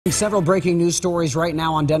Several breaking news stories right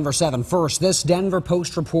now on Denver 7. First, this Denver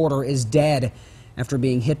Post reporter is dead after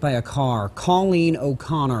being hit by a car. Colleen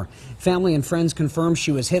O'Connor. Family and friends confirm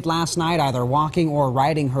she was hit last night either walking or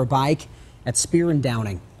riding her bike at Spear and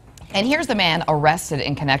Downing. And here's the man arrested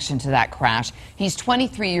in connection to that crash. He's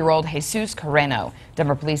 23-year-old Jesus Carreno.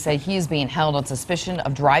 Denver police say he is being held on suspicion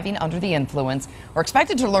of driving under the influence. We're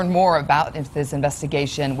expected to learn more about this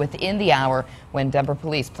investigation within the hour when Denver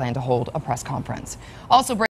police plan to hold a press conference. Also